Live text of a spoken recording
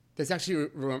This actually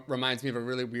reminds me of a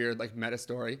really weird like meta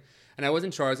story, and I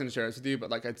wasn't sure I was going to share this with you, but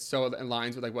like it's so in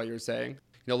lines with like what you were saying.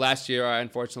 Last year I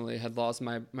unfortunately had lost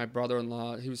my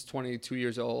brother-in-law. He was 22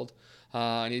 years old,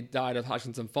 and he died of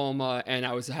Hodgkin's lymphoma. And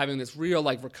I was having this real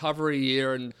like recovery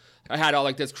year, and I had all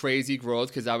like this crazy growth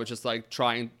because I was just like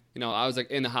trying. I was like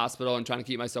in the hospital and trying to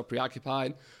keep myself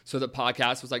preoccupied. So the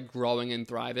podcast was like growing and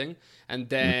thriving. And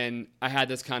then I had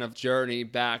this kind of journey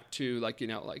back to like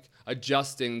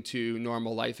adjusting to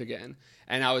normal life again.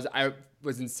 And I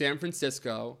was in San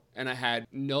Francisco and I had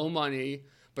no money,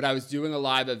 but I was doing a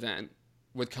live event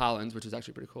with Collins, which is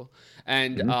actually pretty cool.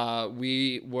 And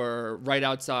we were right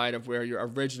outside of where your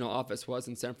original office was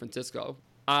in San Francisco.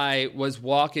 I was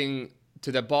walking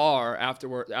to the bar after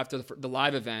the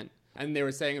live event, and they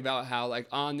were saying about how like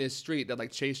on this street that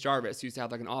like Chase Jarvis used to have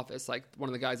like an office. Like one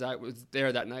of the guys that was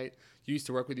there that night used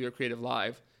to work with you at Creative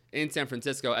Live in San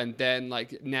Francisco. And then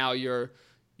like now you're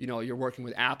working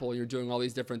with Apple, you're doing all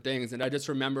these different things. And I just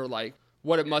remember like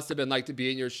what it must have been like to be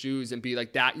in your shoes and be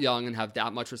like that young and have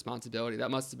that much responsibility.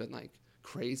 That must have been like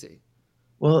crazy.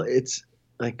 Well, it's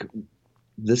like,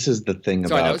 this is the thing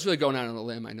Sorry, about... that was really going out on a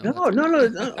limb. I know.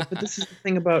 No. But this is the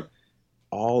thing about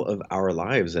all of our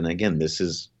lives. And again, this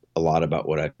is a lot about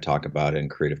what I talk about in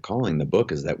Creative Calling, the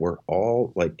book, is that we're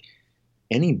all like,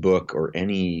 any book or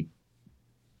any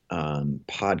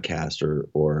podcast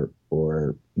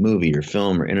or movie or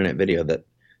film or internet video that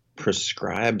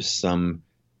prescribes some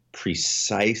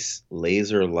precise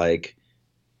laser-like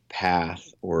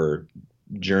path or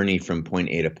journey from point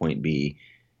A to point B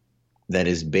that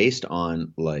is based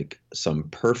on like some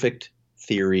perfect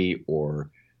theory, or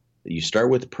you start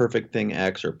with perfect thing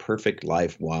X or perfect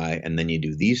life Y, and then you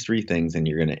do these three things and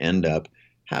you're going to end up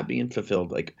happy and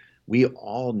fulfilled. Like, we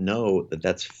all know that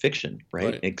that's fiction,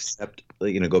 right? Except,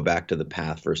 go back to the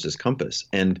path versus compass.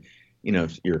 And,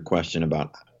 your question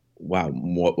about, wow,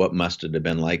 what must it have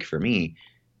been like for me?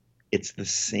 It's the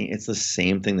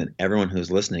same thing that everyone who's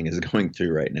listening is going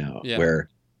through right now, where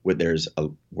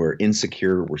we're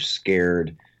insecure, we're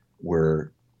scared, we're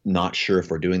not sure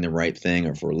if we're doing the right thing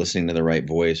or if we're listening to the right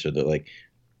voice,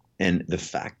 and the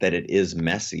fact that it is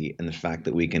messy, and the fact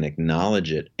that we can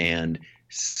acknowledge it and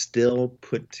still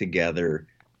put together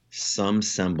some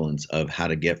semblance of how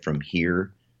to get from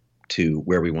here to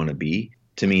where we want to be.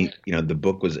 To me, the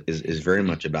book is very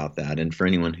much about that. And for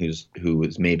anyone who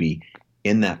is maybe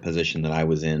in that position that I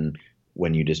was in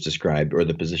when you just described, or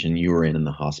the position you were in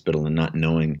the hospital, and not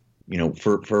knowing,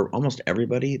 for almost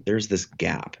everybody, there's this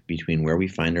gap between where we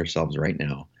find ourselves right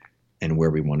now and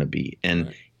where we want to be.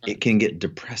 And it can get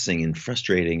depressing and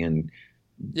frustrating. And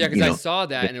because I saw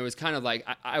that, and it was kind of like,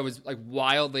 I was like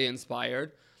wildly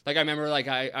inspired. Like, I remember like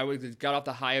I got off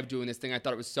the high of doing this thing. I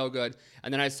thought it was so good.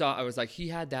 And then I was like, he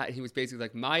had that. And he was basically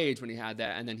like my age when he had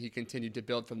that. And then he continued to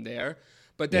build from there.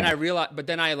 But then I realized,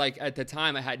 like at the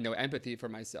time I had no empathy for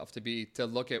myself to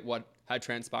look at what had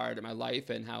transpired in my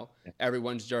life and how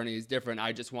everyone's journey is different.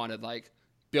 I just wanted like,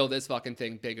 build this fucking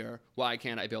thing bigger. Why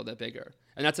can't I build it bigger?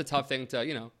 And that's a tough thing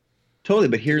to, Totally.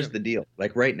 But here's the deal.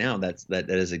 Like right now, that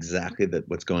is exactly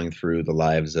what's going through the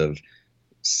lives of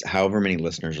however many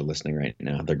listeners are listening right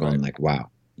now. They're going like,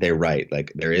 wow, they're right.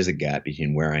 Like, there is a gap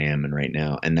between where I am and right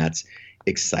now. And that's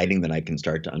exciting that I can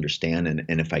start to understand.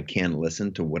 And if I can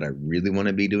listen to what I really want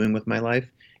to be doing with my life,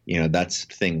 that's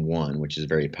thing one, which is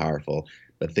very powerful.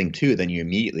 But thing two, then you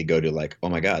immediately go to like, oh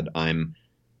my God, I'm,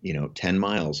 10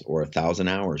 miles or 1,000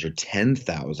 hours or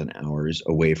 10,000 hours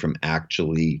away from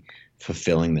actually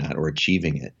fulfilling that or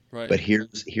achieving it. Right. But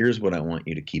here's what I want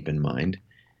you to keep in mind.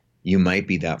 You might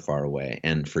be that far away.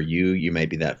 And for you might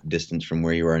be that distance from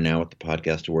where you are now with the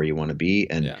podcast to where you want to be.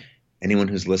 And anyone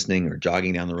who's listening or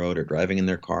jogging down the road or driving in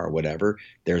their car or whatever,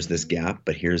 there's this gap.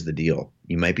 But here's the deal.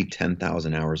 You might be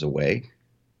 10,000 hours away,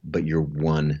 but you're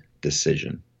one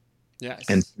decision. Yes.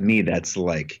 And to me, that's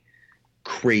like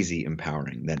crazy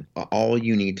empowering, that all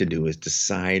you need to do is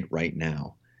decide right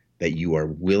now that you are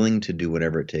willing to do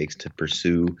whatever it takes to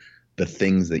pursue the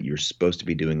things that you're supposed to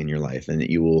be doing in your life, and that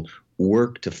you will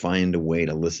work to find a way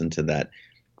to listen to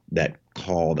that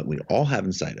call that we all have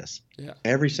inside us. Yeah.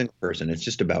 Every single person. It's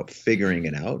just about figuring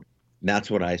it out. And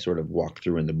that's what I sort of walk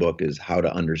through in the book, is how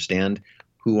to understand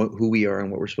who we are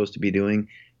and what we're supposed to be doing.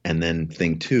 And then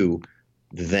thing two,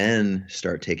 then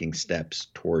start taking steps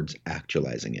towards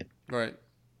actualizing it. Right.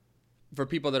 For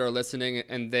people that are listening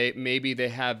and they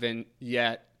haven't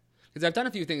yet, because I've done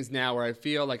a few things now where I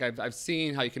feel like I've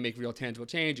seen how you can make real tangible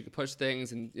change. You can push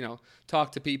things and,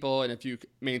 talk to people. And if you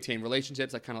maintain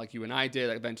relationships, like kind of like you and I did,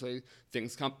 eventually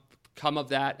things come of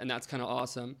that, and that's kind of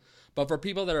awesome. But for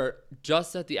people that are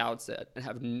just at the outset and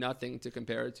have nothing to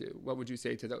compare it to, what would you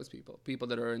say to those people? People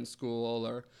that are in school,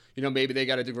 or, you know, maybe they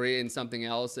got a degree in something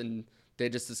else and they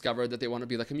just discovered that they want to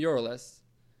be like a muralist,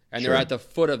 and Sure. they're at the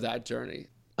foot of that journey.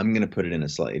 I'm going to put it in a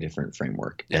slightly different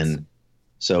framework. Yes. And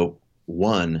so,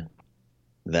 one,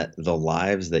 that the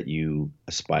lives that you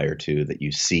aspire to, that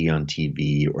you see on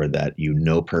TV or that you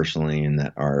know personally and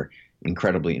that are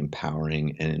incredibly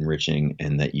empowering and enriching,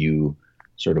 and that you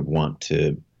sort of want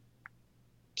to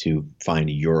find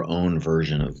your own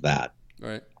version of that.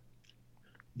 Right.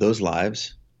 Those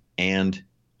lives and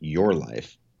your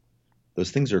life, those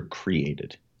things are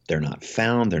created. They're not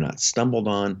found, they're not stumbled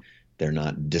on, they're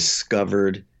not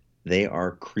discovered. They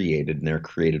are created, and they're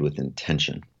created with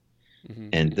intention. Mm-hmm.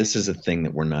 And this is a thing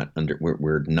that we're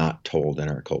not told in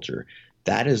our culture.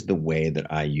 That is the way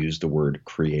that I use the word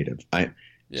creative.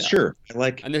 Sure, I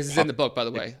like, and this is in the book, by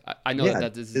the way. I know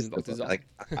that this is in the book. This is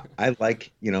awesome. I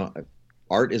like, you know,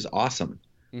 art is awesome.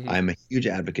 Mm-hmm. I'm a huge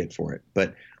advocate for it,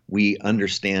 but we have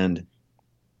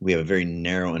a very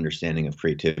narrow understanding of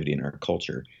creativity in our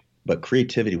culture. But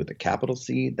creativity with a capital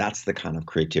C, that's the kind of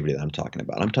creativity that I'm talking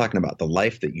about. I'm talking about the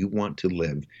life that you want to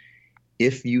live.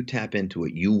 If you tap into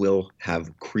it, you will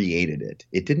have created it.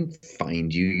 It didn't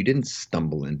find you. You didn't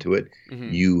stumble into it. Mm-hmm.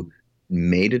 You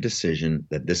made a decision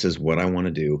that this is what I want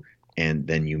to do. And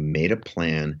then you made a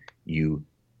plan. You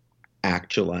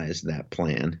actualized that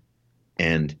plan,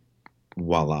 and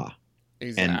voila.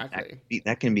 Exactly. And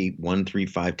that can be 1, 3,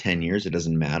 5, 10 years. It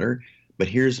doesn't matter. But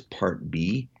here's part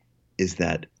B, is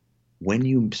that when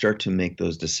you start to make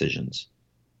those decisions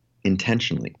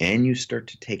intentionally and you start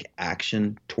to take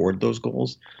action toward those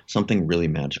goals, something really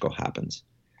magical happens,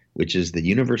 which is the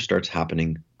universe starts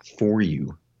happening for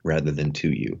you rather than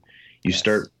to you.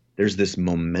 There's this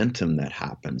momentum that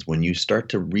happens when you start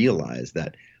to realize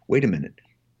that, wait a minute,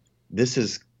 this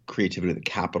is creativity with a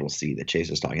capital C that Chase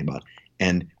is talking about.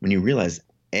 And when you realize,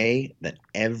 that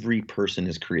every person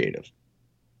is creative.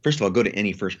 First of all, go to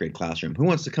any first grade classroom. Who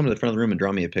wants to come to the front of the room and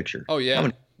draw me a picture? Oh, yeah.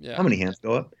 How many hands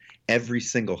go up? Every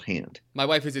single hand. My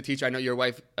wife is a teacher. I know your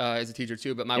wife is a teacher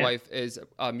too, but my wife is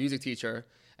a music teacher.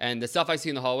 And the stuff I see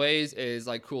in the hallways is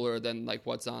like cooler than like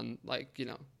what's on, like, you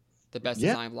know, the best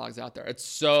design vlogs out there. It's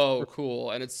so cool.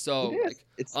 And it's so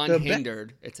it's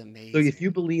unhindered. It's amazing. So if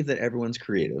you believe that everyone's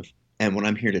creative, and what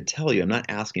I'm here to tell you,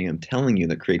 I'm telling you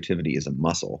that creativity is a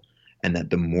muscle, and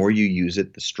that the more you use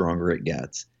it, the stronger it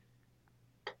gets.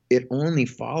 It only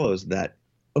follows that,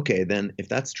 okay, then if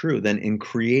that's true, then in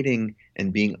creating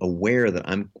and being aware that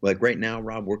I'm, like right now,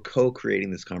 Rob, we're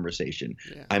co-creating this conversation.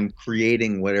 Yeah. I'm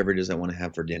creating whatever it is I want to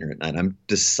have for dinner at night. I'm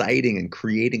deciding and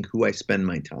creating who I spend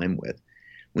my time with.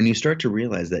 When you start to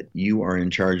realize that you are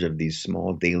in charge of these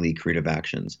small daily creative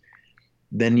actions,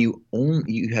 then you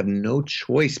have no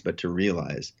choice but to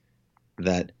realize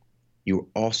that you're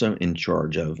also in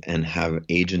charge of and have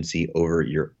agency over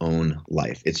your own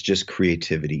life. It's just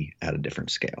creativity at a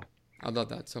different scale. I love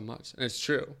that so much. And it's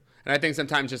true. And I think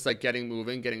sometimes just like getting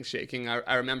moving, getting shaking.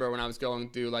 I remember when I was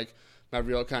going through like my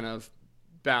real kind of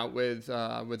bout with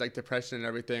like depression and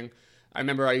everything. I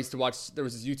remember I used to watch, there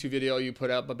was this YouTube video you put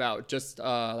up about just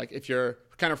like if you're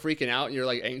kind of freaking out and you're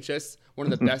like anxious,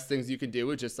 one of the best things you can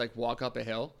do is just like walk up a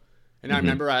hill. And I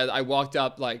remember I walked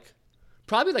up like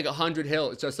probably like 100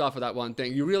 hills just off of that one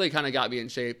thing. You really kind of got me in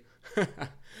shape.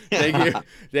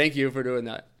 Thank you for doing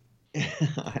that.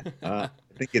 I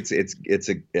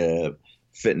think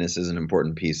fitness is an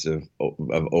important piece of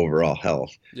overall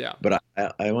health. Yeah. But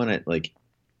I want to, like,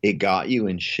 it got you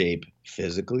in shape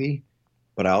physically,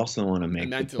 but I also want to make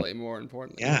mentally, more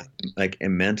importantly. Yeah, like,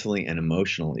 and mentally and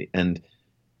emotionally. And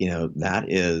you know,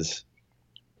 that is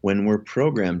when we're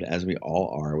programmed, as we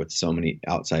all are, with so many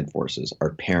outside forces.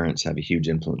 Our parents have a huge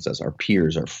influence on us, our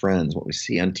peers, our friends, what we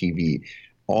see on TV,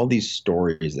 all these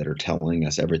stories that are telling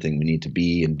us everything we need to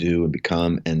be and do and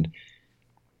become. And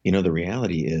you know, the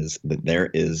reality is that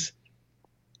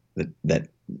that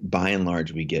by and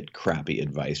large we get crappy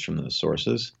advice from those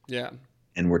sources. Yeah.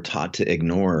 And we're taught to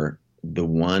ignore the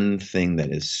one thing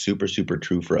that is super, super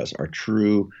true for us, our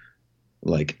true,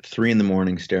 like 3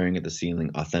 a.m. staring at the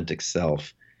ceiling, authentic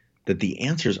self, that the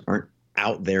answers aren't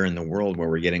out there in the world where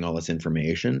we're getting all this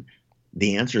information.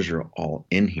 The answers are all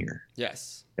in here.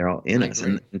 Yes. They're all in us.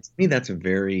 And to me, it's a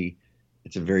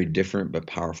very different but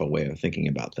powerful way of thinking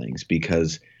about things,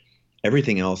 because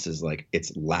everything else is like,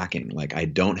 it's lacking. Like, I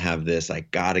don't have this, I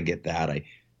got to get that.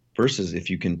 Versus if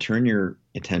you can turn your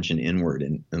attention inward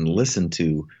and listen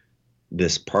to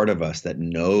this part of us that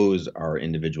knows our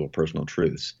individual personal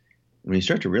truths. When you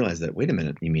start to realize that, wait a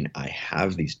minute, you mean I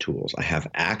have these tools, I have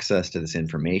access to this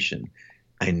information,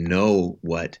 I know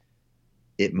what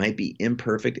it might be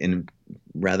imperfect, and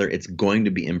rather it's going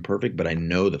to be imperfect, but I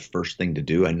know the first thing to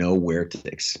do. I know where to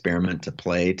experiment, to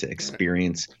play, to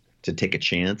experience, to take a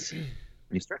chance. When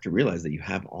you start to realize that you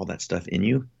have all that stuff in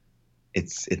you,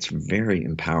 it's very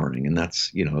empowering. And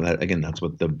that's, that again, that's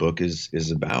what the book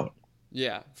is about.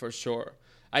 Yeah, for sure.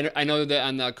 I know that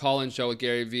on the call-in show with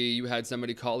Gary Vee, you had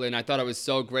somebody call in. I thought it was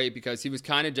so great because he was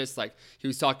kind of just like, he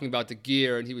was talking about the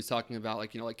gear, and he was talking about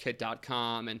like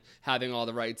kit.com and having all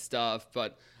the right stuff.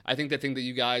 But I think the thing that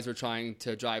you guys were trying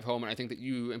to drive home, and I think that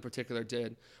you in particular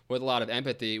did with a lot of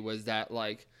empathy, was that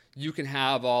like you can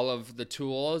have all of the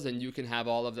tools and you can have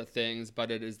all of the things,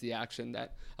 but it is the action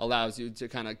that allows you to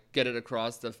kind of get it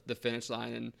across the finish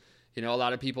line. And a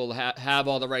lot of people have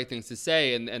all the right things to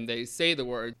say, and they say the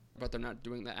word, but they're not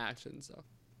doing the action. So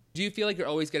do you feel like you're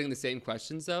always getting the same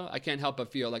questions, though? I can't help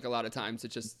but feel like a lot of times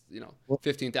it's just,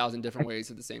 15,000 different ways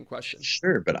of the same question.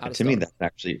 Sure, but to me,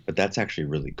 that's actually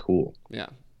really cool. Yeah.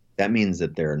 That means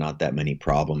that there are not that many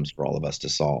problems for all of us to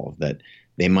solve, that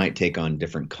they might take on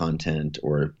different content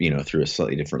or, through a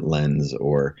slightly different lens,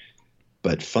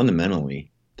 but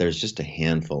fundamentally, there's just a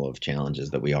handful of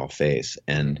challenges that we all face.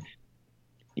 And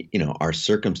our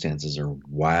circumstances are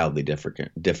wildly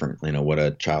different. What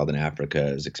a child in Africa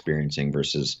is experiencing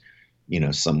versus,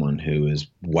 someone who is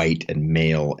white and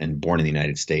male and born in the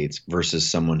United States versus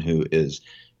someone who is,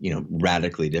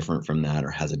 radically different from that, or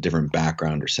has a different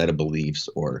background or set of beliefs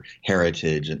or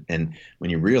heritage. And when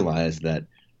you realize that,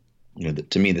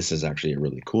 to me, this is actually a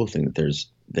really cool thing, that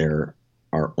there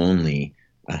are only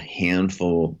a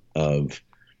handful of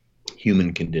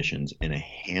human conditions and a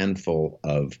handful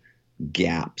of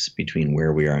gaps between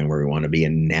where we are and where we want to be,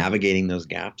 and navigating those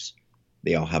gaps,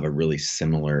 they all have a really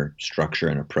similar structure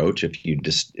and approach. If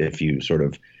you sort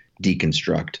of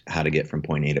deconstruct how to get from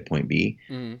point A to point B,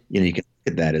 you can look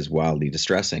at that as wildly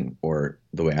distressing, or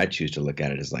the way I choose to look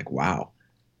at it is like, wow,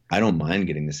 I don't mind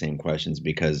getting the same questions,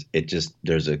 because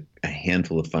there's a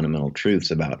handful of fundamental truths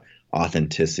about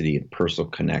authenticity and personal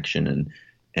connection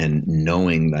and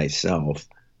knowing thyself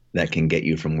that can get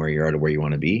you from where you are to where you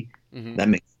want to be. That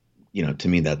makes, to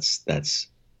me, that's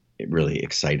really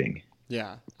exciting.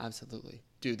 Yeah, absolutely.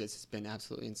 Dude, this has been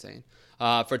absolutely insane.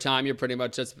 For time, you're pretty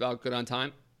much just about good on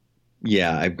time.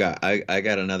 Yeah, I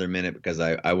got another minute, because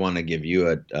I want to give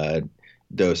you a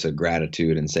dose of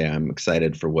gratitude and say I'm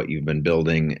excited for what you've been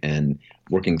building and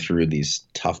working through these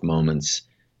tough moments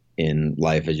in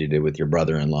life, as you did with your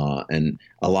brother-in-law. And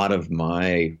a lot of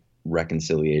my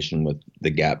reconciliation with the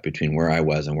gap between where I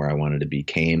was and where I wanted to be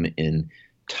came in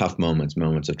tough moments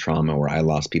of trauma, where I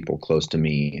lost people close to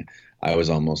me. I was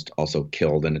almost also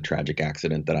killed in a tragic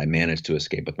accident that I managed to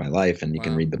escape with my life. And you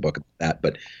can read the book about that.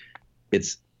 But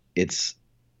it's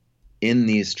in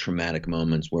these traumatic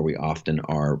moments where we often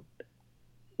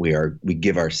we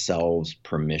give ourselves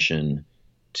permission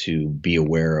to be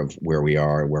aware of where we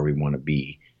are, where we want to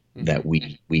be, that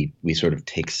we sort of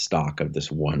take stock of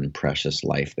this one precious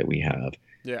life that we have.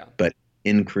 Yeah. But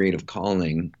in Creative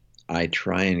Calling, I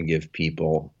try and give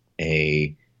people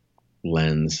a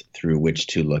lens through which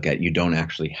to look at. You don't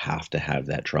actually have to have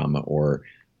that trauma, or,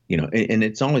 and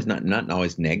it's always not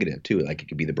always negative too. Like, it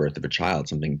could be the birth of a child,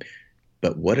 something.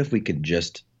 But what if we could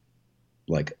just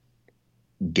like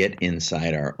get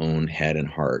inside our own head and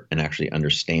heart and actually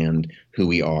understand who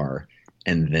we are,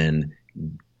 and then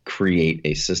create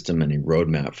a system and a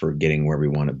roadmap for getting where we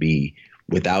want to be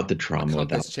without the trauma.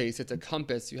 Chase, it's a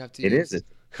compass you have to use. It's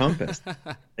a compass.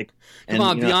 Come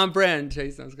on, beyond brand,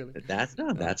 Chase. That's good.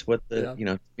 That's what to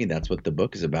me, that's what the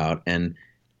book is about. And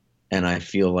I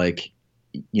feel like,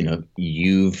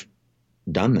 you've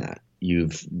done that.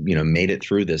 You've, made it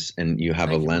through this, and you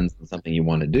have a lens on something you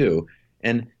want to do.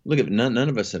 And look, at none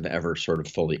of us have ever sort of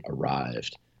fully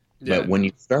arrived. But when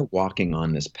you start walking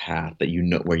on this path that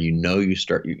where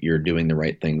you're doing the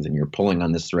right things, and you're pulling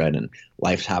on this thread, and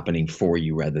life's happening for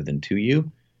you rather than to you.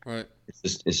 Right.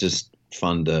 It's just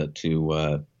fun to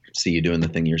see you doing the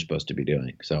thing you're supposed to be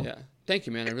doing. So yeah. Thank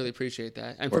you, man. I really appreciate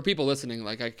that. And for people listening,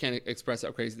 like, I can't express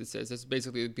how crazy this is. This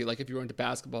basically would be like if you were into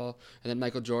basketball and then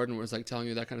Michael Jordan was like telling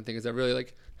you that kind of thing. Is that really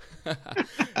like,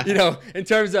 in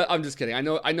terms of, I'm just kidding. I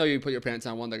know you put your pants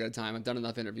on one leg at a time. I've done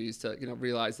enough interviews to,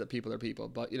 realize that people are people.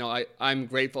 But, I'm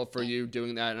grateful for you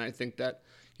doing that. And I think that,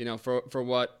 for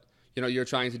what, you're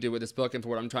trying to do with this book and for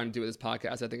what I'm trying to do with this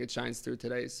podcast, I think it shines through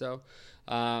today. So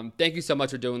thank you so much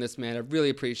for doing this, man. I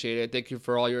really appreciate it. Thank you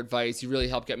for all your advice. You really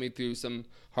helped get me through some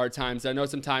hard times. I know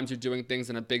sometimes you're doing things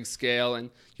on a big scale and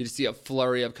you just see a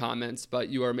flurry of comments, but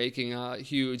you are making a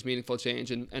huge, meaningful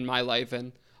change in my life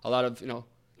and a lot of,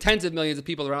 tens of millions of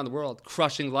people around the world,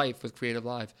 crushing life with Creative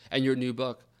Live and your new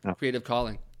book, Creative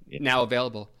Calling. now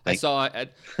available. I Thank- saw it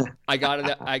at, I got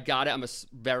it. I got it. I'm a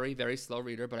very, very slow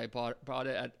reader, but I bought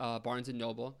it at Barnes and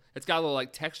Noble. It's got a little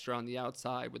like texture on the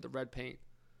outside with the red paint.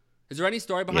 Is there any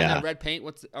story behind Yeah. that red paint?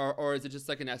 Or is it just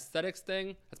like an aesthetics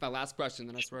thing? That's my last question.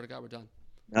 Then I swear to God, we're done.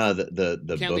 The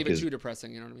Can't book leave it is too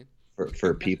depressing. You know what I mean?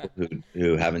 for people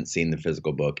who haven't seen the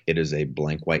physical book. It is a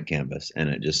blank white canvas, and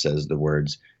it just says the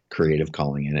words "creative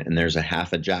calling" in it. And there's a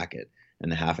half a jacket,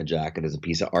 and the half a jacket is a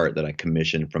piece of art that I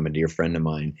commissioned from a dear friend of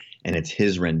mine, and it's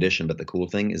his rendition. But the cool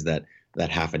thing is that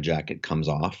half a jacket comes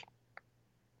off,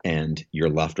 and you're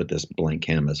left with this blank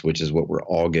canvas, which is what we're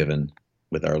all given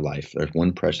with our life. There's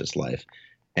one precious life.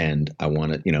 And I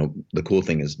want to, the cool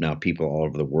thing is now people all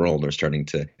over the world are starting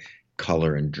to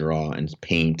color and draw and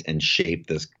paint and shape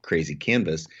this crazy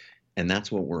canvas. And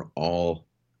that's what we're all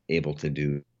able to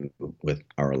do with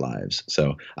our lives.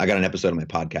 So I got an episode of my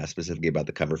podcast specifically about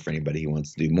the cover for anybody who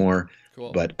wants to do more.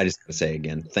 Cool. But I just want to say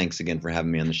again, thanks again for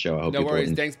having me on the show. I hope No people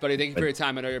worries. Thanks, buddy. Thank you for your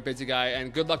time. I know you're a busy guy.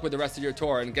 And good luck with the rest of your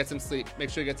tour. And get some sleep. Make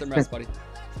sure you get some rest, buddy.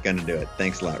 Gonna do it.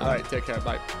 Thanks a lot, Rob. All right. Take care.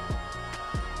 Bye.